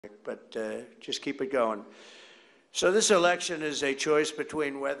but just keep it going. So this election is a choice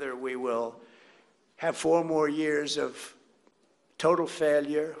between whether we will have 4 more years of total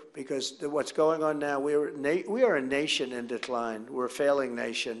failure, because what's going on now, we are a nation in decline. We're a failing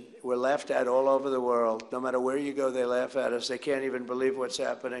nation. We're laughed at all over the world. No matter where you go, they laugh at us. They can't even believe what's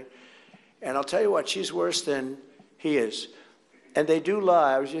happening. And I'll tell you what, she's worse than he is. And they do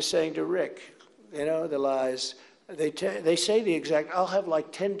lie. I was just saying to Rick, you know, the lies. They say the exact, I'll have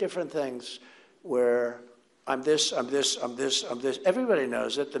like 10 different things where I'm this, I'm this, I'm this, I'm this. Everybody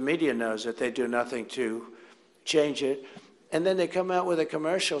knows it. The media knows it. They do nothing to change it. And then they come out with a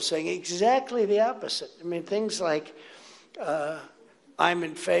commercial saying exactly the opposite. I mean, things like, I'm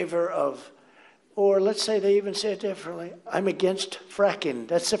in favor of, or let's say they even say it differently, I'm against fracking.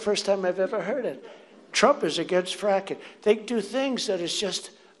 That's the first time I've ever heard it. Trump is against fracking. They do things that is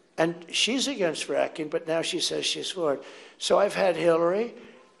just, and she's against fracking, but now she says she's for it. So I've had Hillary,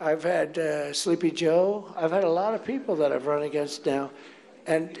 I've had Sleepy Joe, I've had a lot of people that I've run against now.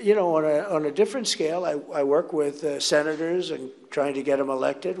 And, you know, on a different scale, I work with senators and trying to get them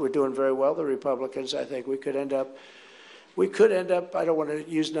elected. We're doing very well. The Republicans, I think we could end up, I don't want to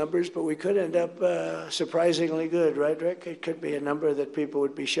use numbers, but we could end up surprisingly good, right, Rick? It could be a number that people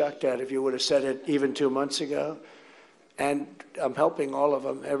would be shocked at if you would have said it even 2 months ago. And I'm helping all of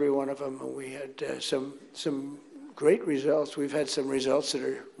them, every one of them. And we had some great results. We've had some results that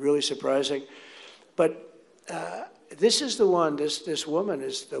are really surprising. But this is the one, this woman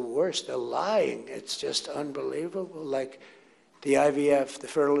is the worst, the lying. It's just unbelievable. Like the IVF, the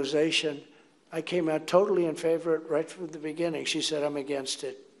fertilization. I came out totally in favor of it right from the beginning. She said, I'm against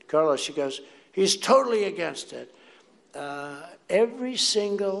it. Carlos, she goes, he's totally against it. Every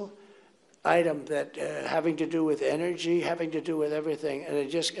single item that having to do with energy, having to do with everything.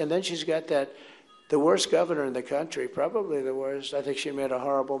 And then she's got the worst governor in the country, probably the worst. I think she made a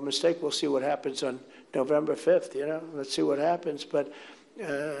horrible mistake. We'll see what happens on November 5th, you know, let's see what happens. But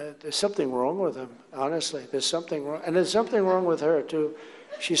there's something wrong with him, honestly. There's something wrong. And there's something wrong with her, too.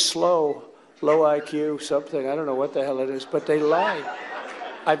 She's slow, low IQ, something. I don't know what the hell it is, but they lie.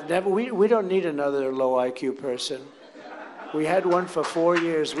 We don't need another low IQ person. We had one for 4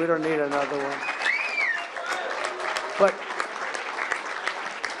 years. We don't need another one. But,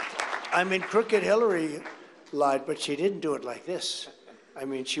 I mean, crooked Hillary lied, but she didn't do it like this. I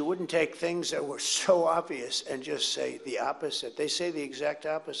mean, she wouldn't take things that were so obvious and just say the opposite. They say the exact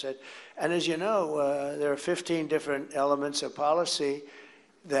opposite. And as you know, there are 15 different elements of policy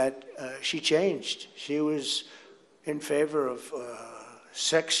that she changed. She was in favor of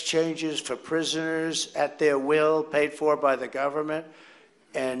sex changes for prisoners at their will, paid for by the government.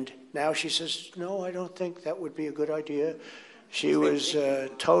 And now she says, no, I don't think that would be a good idea. She was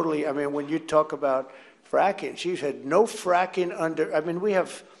totally, I mean, when you talk about fracking, she had no fracking under, I mean, we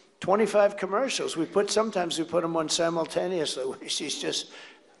have 25 commercials. Sometimes we put them on simultaneously. She's just,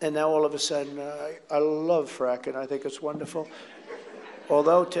 and now all of a sudden, I love fracking. I think it's wonderful.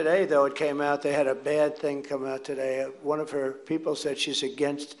 Although today, though, it came out, they had a bad thing come out today. One of her people said she's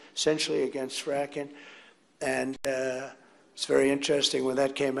essentially against fracking. And it's very interesting when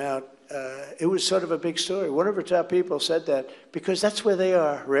that came out. It was sort of a big story. One of her top people said that because that's where they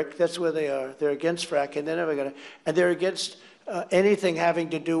are, Rick. That's where they are. They're against fracking. They're never going to, and they're against anything having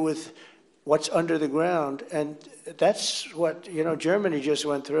to do with what's under the ground. And that's what, you know, Germany just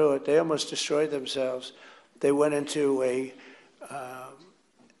went through it. They almost destroyed themselves. They went into a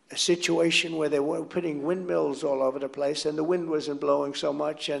situation where they were putting windmills all over the place, and the wind wasn't blowing so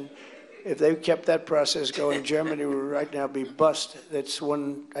much. And if they kept that process going, Germany would right now be bust. That's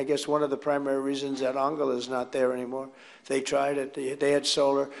I guess one of the primary reasons that Angela is not there anymore. They tried it. They had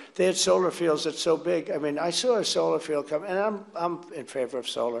solar. They had solar fields that's so big. I mean, I saw a solar field come, and I'm in favor of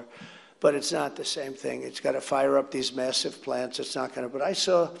solar, but it's not the same thing. It's got to fire up these massive plants. It's not going to. But I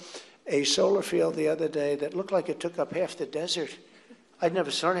saw a solar field the other day that looked like it took up half the desert. I'd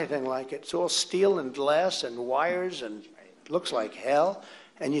never saw anything like it. It's all steel and glass and wires, and it looks like hell.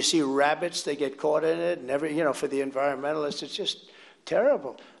 And you see rabbits, they get caught in it, and you know, for the environmentalists, it's just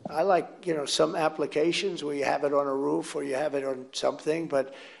terrible. I like, you know, some applications where you have it on a roof or you have it on something,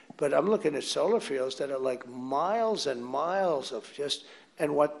 but I'm looking at solar fields that are like miles and miles of just,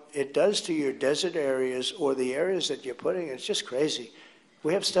 and what it does to your desert areas or the areas that you're putting, it's just crazy.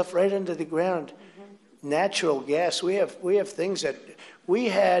 We have stuff right under the ground. Natural gas, we have things that, we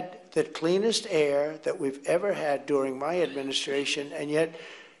had the cleanest air that we've ever had during my administration, and yet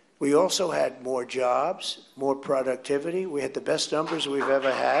we also had more jobs, more productivity. We had the best numbers we've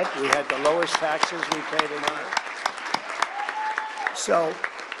ever had. We had the lowest taxes we paid in life. So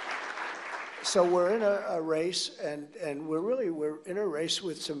So we're in a race, and we're in a race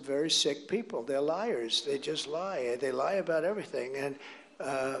with some very sick people. They're liars. They just lie. They lie about everything. And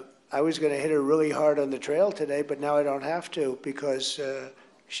I was going to hit her really hard on the trail today, but now I don't have to because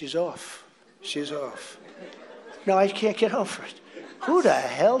she's off. She's off. No, I can't get over it. Who the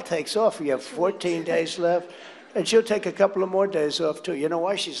hell takes off? You have 14 days left. And she'll take a couple of more days off, too. You know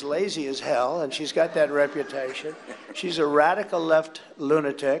why? She's lazy as hell, and she's got that reputation. She's a radical left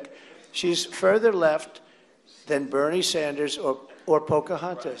lunatic. She's further left than Bernie Sanders or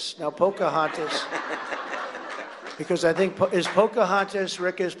Pocahontas. Now, Pocahontas, because I think, is Pocahontas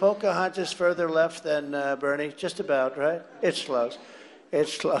further left than Bernie? Just about, right? It's close.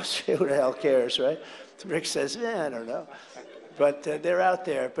 It's close. Who the hell cares, right? Rick says, I don't know. But they're out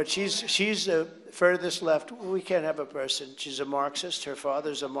there. But she's furthest left. We can't have a person. She's a Marxist. Her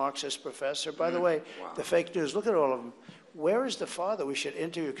father's a Marxist professor. By the way, the fake news, look at all of them. Where is the father? We should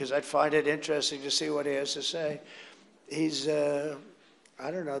interview, because I'd find it interesting to see what he has to say. He's, I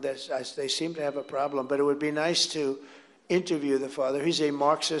don't know, they seem to have a problem, but it would be nice to interview the father. He's a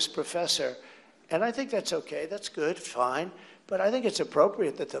Marxist professor. And I think that's okay. That's good, fine. But I think it's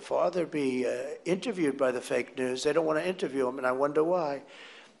appropriate that the father be interviewed by the fake news. They don't want to interview him, and I wonder why.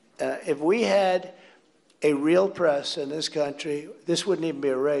 If we had a real press in this country, this wouldn't even be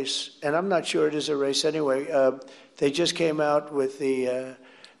a race. And I'm not sure it is a race anyway. They just came out with the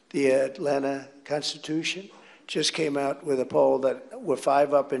Atlanta Constitution, just came out with a poll that we're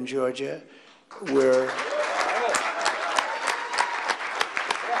 5 up in Georgia. We're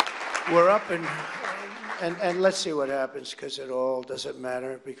up in... And let's see what happens, because it all doesn't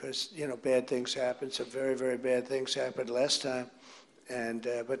matter, because, you know, bad things happen. Some very, very bad things happened last time. And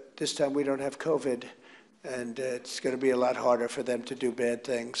but this time we don't have COVID, and it's going to be a lot harder for them to do bad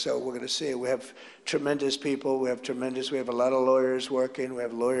things. So we're going to see. We have tremendous people. We have a lot of lawyers working. We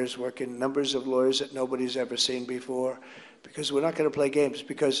have lawyers working, numbers of lawyers that nobody's ever seen before, because we're not going to play games,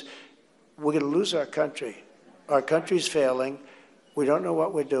 because we're going to lose our country. Our country's failing. We don't know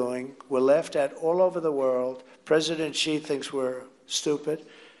what we're doing. We're laughed at all over the world. President Xi thinks we're stupid.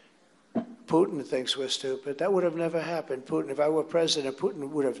 Putin thinks we're stupid. That would have never happened. Putin, if I were president, Putin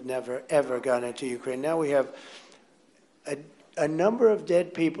would have never, ever gone into Ukraine. Now we have a number of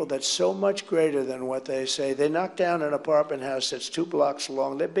dead people that's so much greater than what they say. They knocked down an apartment house that's 2 blocks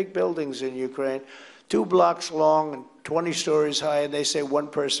long. They're big buildings in Ukraine, 2 blocks long and 20 stories high, and they say one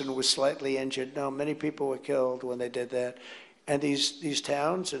person was slightly injured. No, many people were killed when they did that. And these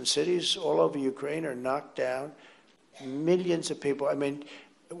towns and cities all over Ukraine are knocked down. Millions of people. I mean,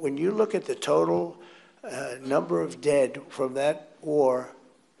 when you look at the total number of dead from that war,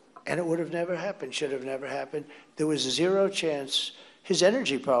 and it would have never happened, should have never happened, there was 0 chance. His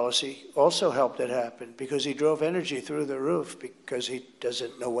energy policy also helped it happen, because he drove energy through the roof, because he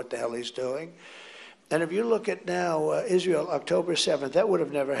doesn't know what the hell he's doing. And if you look at now, Israel, October 7th, that would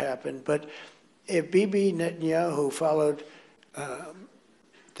have never happened. But if Bibi Netanyahu followed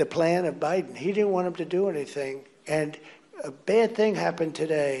the plan of Biden, he didn't want him to do anything. And a bad thing happened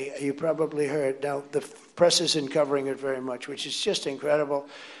today. You probably heard. Now, the press isn't covering it very much, which is just incredible.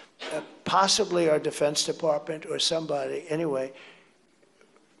 Possibly our Defense Department or somebody. Anyway,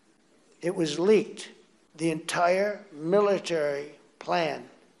 it was leaked. The entire military plan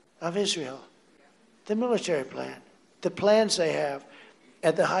of Israel. The military plan. The plans they have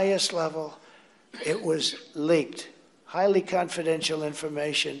at the highest level. It was leaked. Highly confidential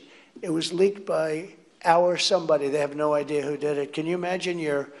information. It was leaked by our somebody. They have no idea who did it. Can you imagine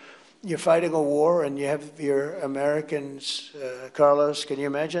you're fighting a war and you have your Americans, Carlos, can you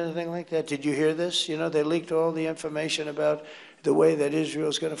imagine anything like that? Did you hear this? You know, they leaked all the information about the way that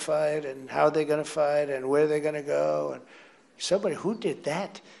Israel's going to fight and how they're going to fight and where they're going to go. And somebody, who did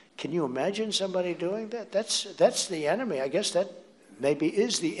that? Can you imagine somebody doing that? That's the enemy. I guess that maybe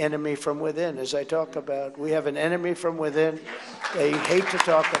is the enemy from within, as I talk about. We have an enemy from within. They hate to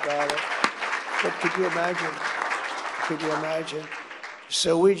talk about it. But could you imagine? Could you imagine?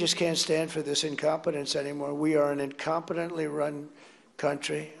 So we just can't stand for this incompetence anymore. We are an incompetently run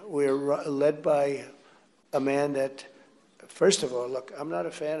country. We're led by a man that, first of all, look, I'm not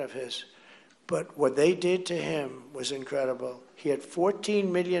a fan of his, but what they did to him was incredible. He had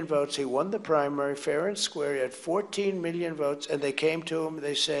 14 million votes. He won the primary fair and square. He had 14 million votes, and they came to him.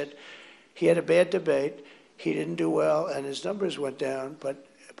 They said he had a bad debate. He didn't do well, and his numbers went down. But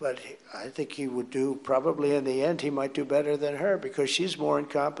I think he would do, probably in the end, he might do better than her, because she's more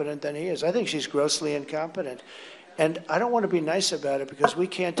incompetent than he is. I think she's grossly incompetent. And I don't want to be nice about it, because we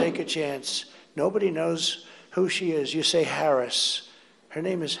can't take a chance. Nobody knows who she is. You say Harris. Her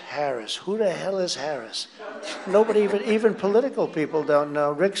name is Harris. Who the hell is Harris? Nobody, even political people don't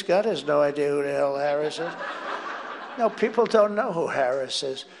know. Rick Scott has no idea who the hell Harris is. No, people don't know who Harris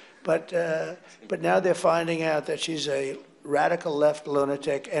is. But now they're finding out that she's a radical left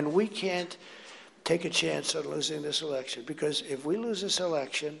lunatic, and we can't take a chance on losing this election, because if we lose this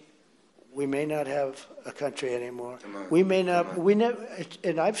election, we may not have a country anymore. We may not,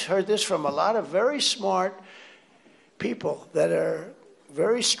 and I've heard this from a lot of very smart people that are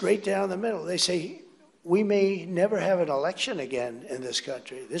very straight down the middle. They say, we may never have an election again in this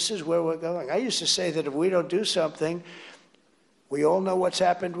country. This is where we're going. I used to say that if we don't do something, we all know what's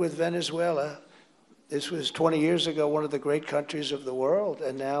happened with Venezuela. This was 20 years ago, one of the great countries of the world,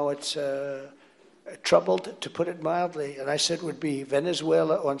 and now it's troubled, to put it mildly. And I said it would be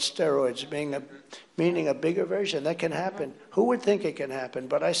Venezuela on steroids, meaning a bigger version. That can happen. Who would think it can happen?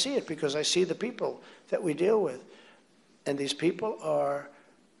 But I see it because I see the people that we deal with. And these people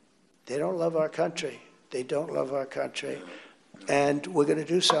they don't love our country. They don't love our country. And we're going to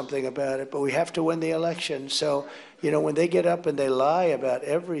do something about it, but we have to win the election. So, when they get up and they lie about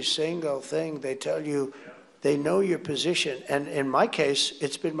every single thing, they tell you they know your position. And in my case,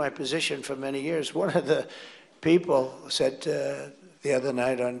 it's been my position for many years. One of the people said the other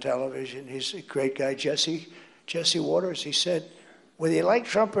night on television, he's a great guy, Jesse Waters, he said, whether you like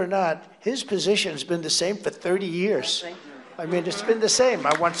Trump or not, his position's been the same for 30 years. I mean, it's been the same.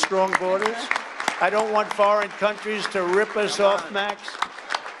 I want strong borders. I don't want foreign countries to rip us off, Max.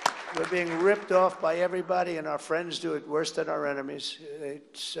 We're being ripped off by everybody, and our friends do it worse than our enemies.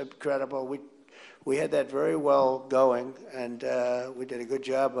 It's incredible. We had that very well going, and we did a good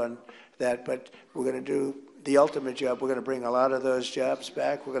job on that, but we're going to do the ultimate job. We're going to bring a lot of those jobs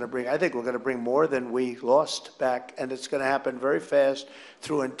back. I think we're going to bring more than we lost back, and it's going to happen very fast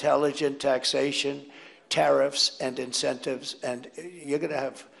through intelligent taxation, tariffs, and incentives, and you're going to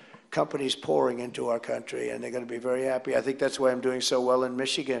have companies pouring into our country, and they're going to be very happy. I think that's why I'm doing so well in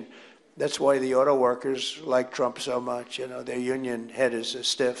Michigan. That's why the auto workers like Trump so much. Their union head is a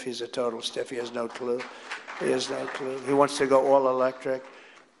stiff. He's a total stiff. He has no clue. He has no clue. He wants to go all electric.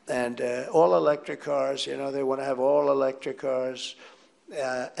 And all electric cars, they want to have all electric cars.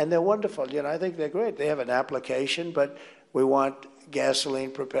 And they're wonderful. I think they're great. They have an application, but we want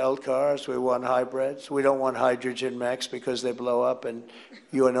gasoline-propelled cars. We want hybrids. We don't want hydrogen, Max, because they blow up and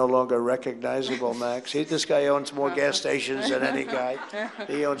you are no longer recognizable, Max. This guy owns more gas stations than any guy.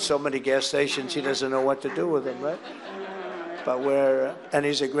 He owns so many gas stations, he doesn't know what to do with them, right? But and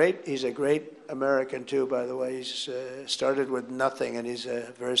he's a great American too, by the way. He's started with nothing, and he's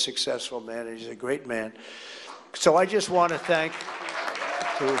a very successful man, and he's a great man. So I just want to thank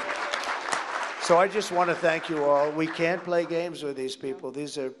you all. We can't play games with these people.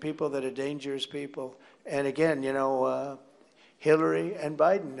 These are people that are dangerous people. And again, Hillary and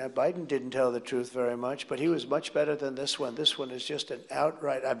Biden. Now, Biden didn't tell the truth very much, but he was much better than this one. This one is just an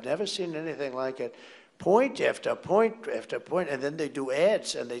outright, I've never seen anything like it. Point after point after point, and then they do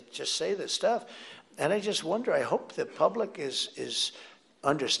ads, and they just say this stuff. And I just wonder, I hope the public is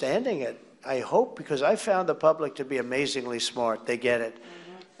understanding it. I hope, because I found the public to be amazingly smart. They get it.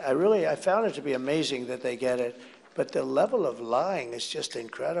 I found it to be amazing that they get it. But the level of lying is just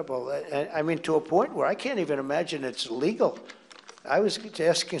incredible. I mean, to a point where I can't even imagine it's legal. I was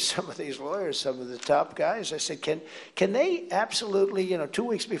asking some of these lawyers, some of the top guys, I said, can they absolutely, 2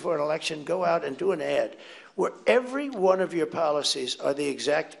 weeks before an election, go out and do an ad where every one of your policies are the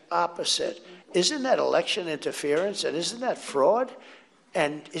exact opposite? Isn't that election interference, and isn't that fraud?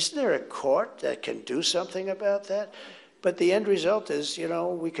 And isn't there a court that can do something about that? But the end result is,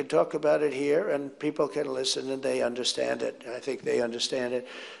 we can talk about it here and people can listen and they understand it. I think they understand it.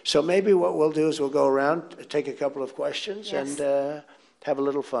 So maybe what we'll do is we'll go around, take a couple of questions, yes, and have a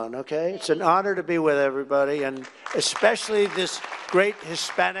little fun, okay? It's an honor to be with everybody, and especially this great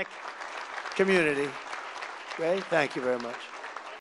Hispanic community. Okay? Thank you very much.